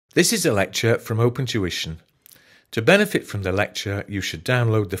This is a lecture from OpenTuition. To benefit from the lecture, you should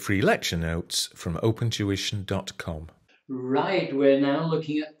download the free lecture notes from opentuition.com. Right, we're now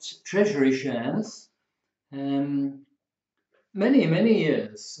looking at Treasury shares. Many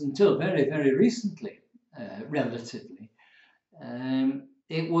years, until very recently, relatively,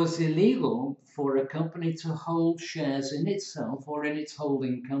 it was illegal for a company to hold shares in itself or in its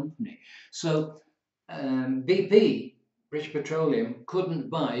holding company. So BP, British Petroleum, couldn't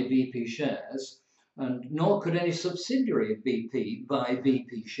buy BP shares, and nor could any subsidiary of BP buy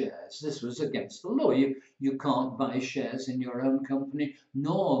BP shares. This was against the law. You can't buy shares in your own company,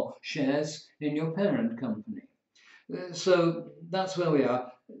 nor shares in your parent company. So that's where we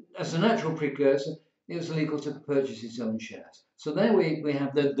are. As a natural precursor, it was legal to purchase its own shares. So there we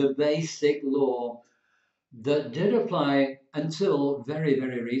have the basic law that did apply until very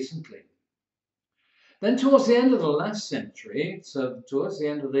recently. Then towards the end of the last century, so towards the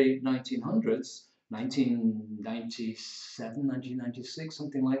end of the 1900s, 1997, 1996,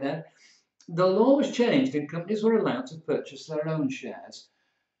 something like that, the law was changed and companies were allowed to purchase their own shares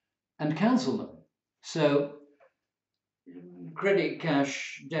and cancel them. So credit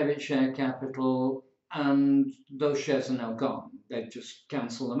cash, debit share capital, and those shares are now gone. They just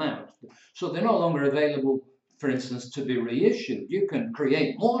cancel them out. So they're no longer available, for instance, to be reissued. You can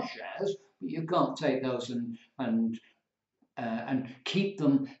create more shares, but you can't take those and keep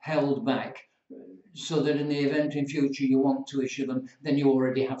them held back so that in the event in future you want to issue them, then you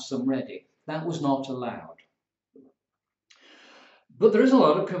already have some ready. That was not allowed. But there is a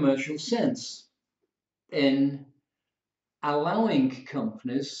lot of commercial sense in allowing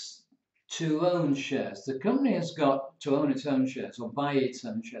companies to own shares. The company has got to own its own shares or buy its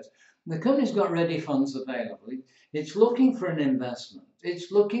own shares. The company's got ready funds available. It's looking for an investment.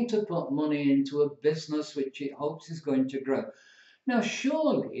 It's looking to put money into a business which it hopes is going to grow. Now,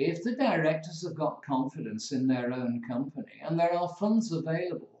 surely, if the directors have got confidence in their own company and there are funds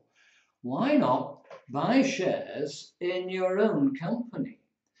available, why not buy shares in your own company?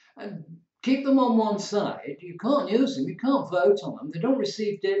 And keep them on one side. You can't use them. You can't vote on them. They don't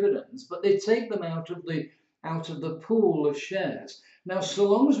receive dividends, but they take them out of the pool of shares. Now, so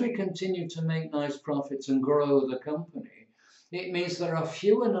long as we continue to make nice profits and grow the company, it means there are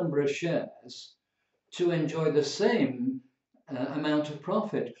fewer number of shares to enjoy the same amount of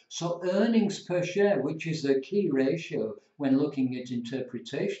profit. So earnings per share, which is a key ratio when looking at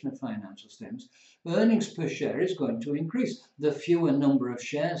interpretation of financial statements, earnings per share is going to increase. The fewer number of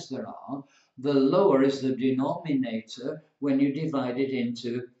shares there are, the lower is the denominator when you divide it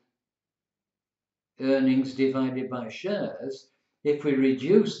into earnings divided by shares. If we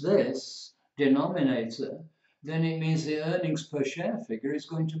reduce this denominator, then it means the earnings per share figure is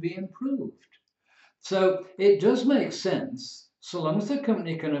going to be improved. So it does make sense, so long as the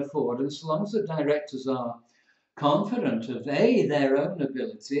company can afford and so long as the directors are confident of A, their own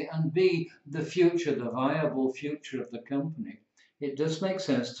ability, and B, the future, the viable future of the company, it does make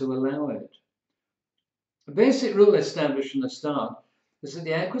sense to allow it. The basic rule established from the start is that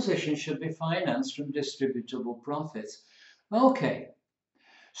the acquisition should be financed from distributable profits. Okay,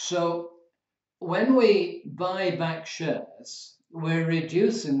 so when we buy back shares, we're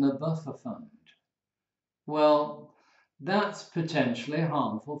reducing the buffer fund. Well, that's potentially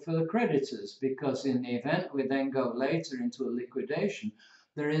harmful for the creditors because in the event we then go later into a liquidation,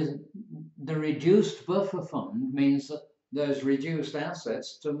 the reduced buffer fund means that there's reduced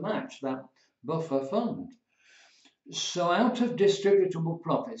assets to match that buffer fund. So out of distributable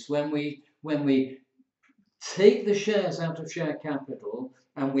profits, when we take the shares out of share capital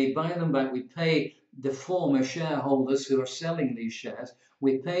and we buy them back, we pay the former shareholders who are selling these shares,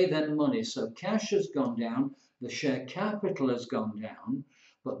 we pay them money. So cash has gone down, the share capital has gone down,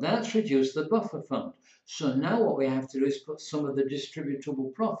 but that's reduced the buffer fund. So now what we have to do is put some of the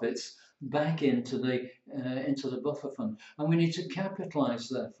distributable profits back into the buffer fund. And we need to capitalize,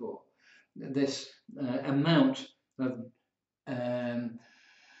 therefore, this amount of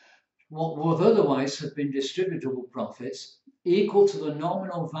what would otherwise have been distributable profits equal to the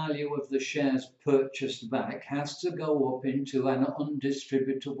nominal value of the shares purchased back has to go up into an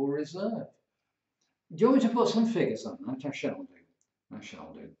undistributable reserve. Do you want me to put some figures on that? I shall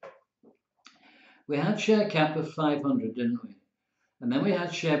do. We had share cap of 500, didn't we? And then we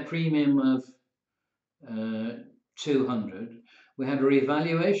had share premium of 200. We had a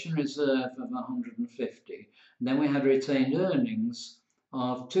revaluation reserve of 150. And then we had retained earnings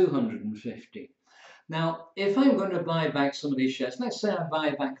of 250. Now, if I'm going to buy back some of these shares, let's say I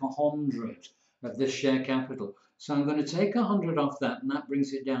buy back 100 of this share capital. So I'm going to take 100 off that, and that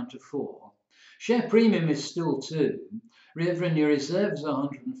brings it down to 4. Share premium is still 2, Revenue reserve is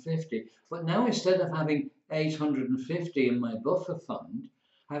 150, but now instead of having 850 in my buffer fund,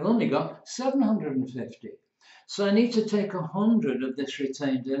 I've only got 750. So I need to take 100 of this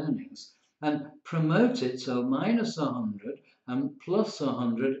retained earnings and promote it, so minus 100 and plus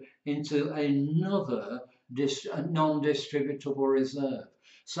 100 into another non-distributable reserve.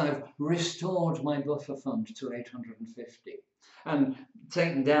 So I've restored my buffer fund to 850 and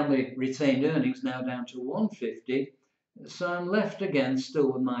taken down the retained earnings now down to 150. So I'm left again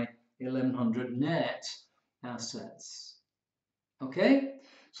still with my 1100 net assets. Okay,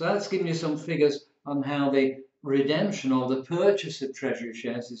 so that's giving you some figures on how the redemption or the purchase of treasury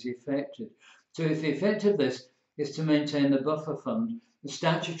shares is effected. So if the effect of this is to maintain the buffer fund,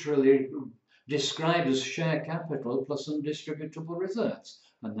 statutorily described as share capital plus undistributable reserves,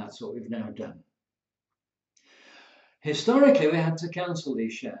 and that's what we've now done. Historically, we had to cancel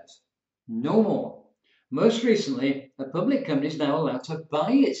these shares. No more. Most recently, a public company is now allowed to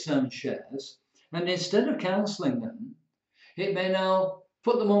buy its own shares, and instead of cancelling them, it may now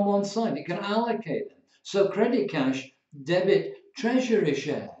put them on one side. It can allocate them. So credit cash, debit treasury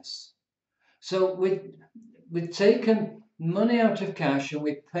shares. So we've taken money out of cash and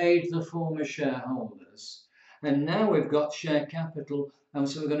we've paid the former shareholders. And now we've got share capital, and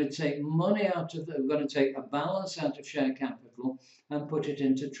so we're going to take money out of we're going to take a balance out of share capital and put it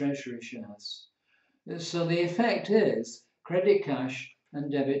into treasury shares. So the effect is credit cash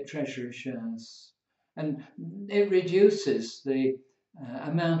and debit treasury shares. And it reduces the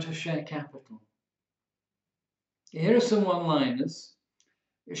amount of share capital. Here are some one-liners.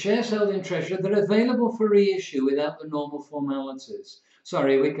 Shares held in treasury, they're available for reissue without the normal formalities.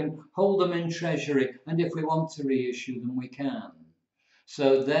 Sorry, we can hold them in treasury, and if we want to reissue them, we can.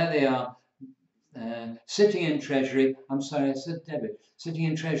 So there they are, sitting in treasury. I'm sorry, I said debit. Sitting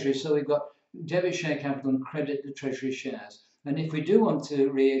in treasury, so we've got debit share capital and credit the treasury shares. And if we do want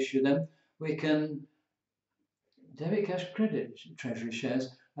to reissue them, we can debit cash credit treasury shares,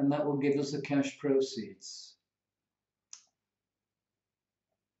 and that will give us the cash proceeds.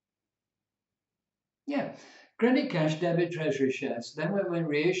 Yeah, credit cash, debit treasury shares. Then when we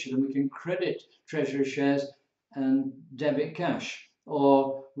reissue them, we can credit treasury shares and debit cash,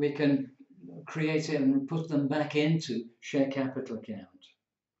 or we can create it and put them back into share capital account.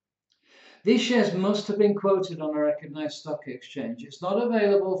 These shares must have been quoted on a recognised stock exchange. It's not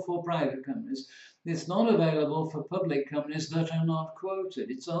available for private companies. It's not available for public companies that are not quoted.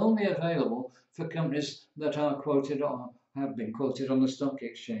 It's only available for companies that are quoted or have been quoted on the stock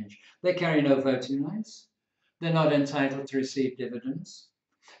exchange. They carry no voting rights. They're not entitled to receive dividends.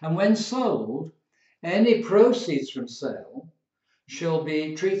 And when sold, any proceeds from sale shall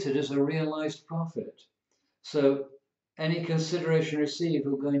be treated as a realised profit. So any consideration received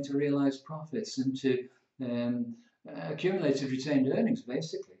will go into realised profits, into accumulated retained earnings,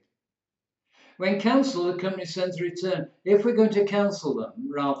 basically. When cancelled, the company sends a return. If we're going to cancel them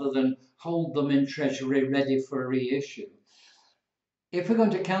rather than hold them in treasury ready for a reissue, if we're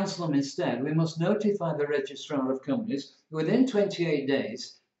going to cancel them instead, we must notify the registrar of companies within 28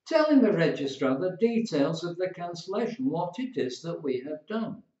 days, telling the registrar the details of the cancellation, what it is that we have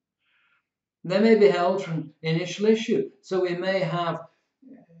done. They may be held from initial issue, so we may have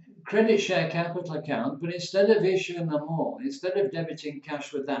credit share capital account, but instead of issuing them all, instead of debiting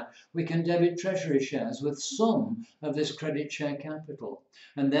cash with that, we can debit treasury shares with some of this credit share capital.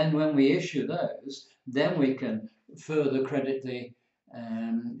 And then when we issue those, then we can further credit the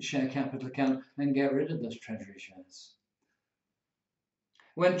share capital account and get rid of those treasury shares.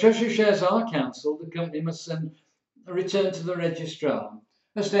 When treasury shares are cancelled, the company must send a return to the registrar,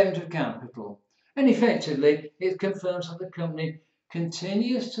 a statement of capital, and effectively it confirms that the company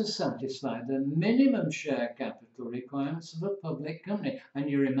continues to satisfy the minimum share capital requirements of a public company. And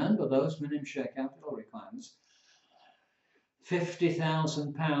you remember those minimum share capital requirements: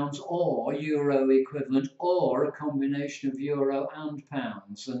 £50,000 or euro equivalent, or a combination of euro and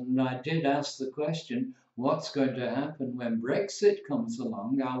pounds. And I did ask the question, what's going to happen when Brexit comes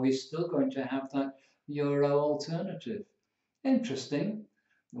along? Are we still going to have that euro alternative? Interesting.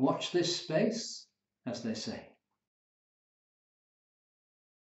 Watch this space, as they say.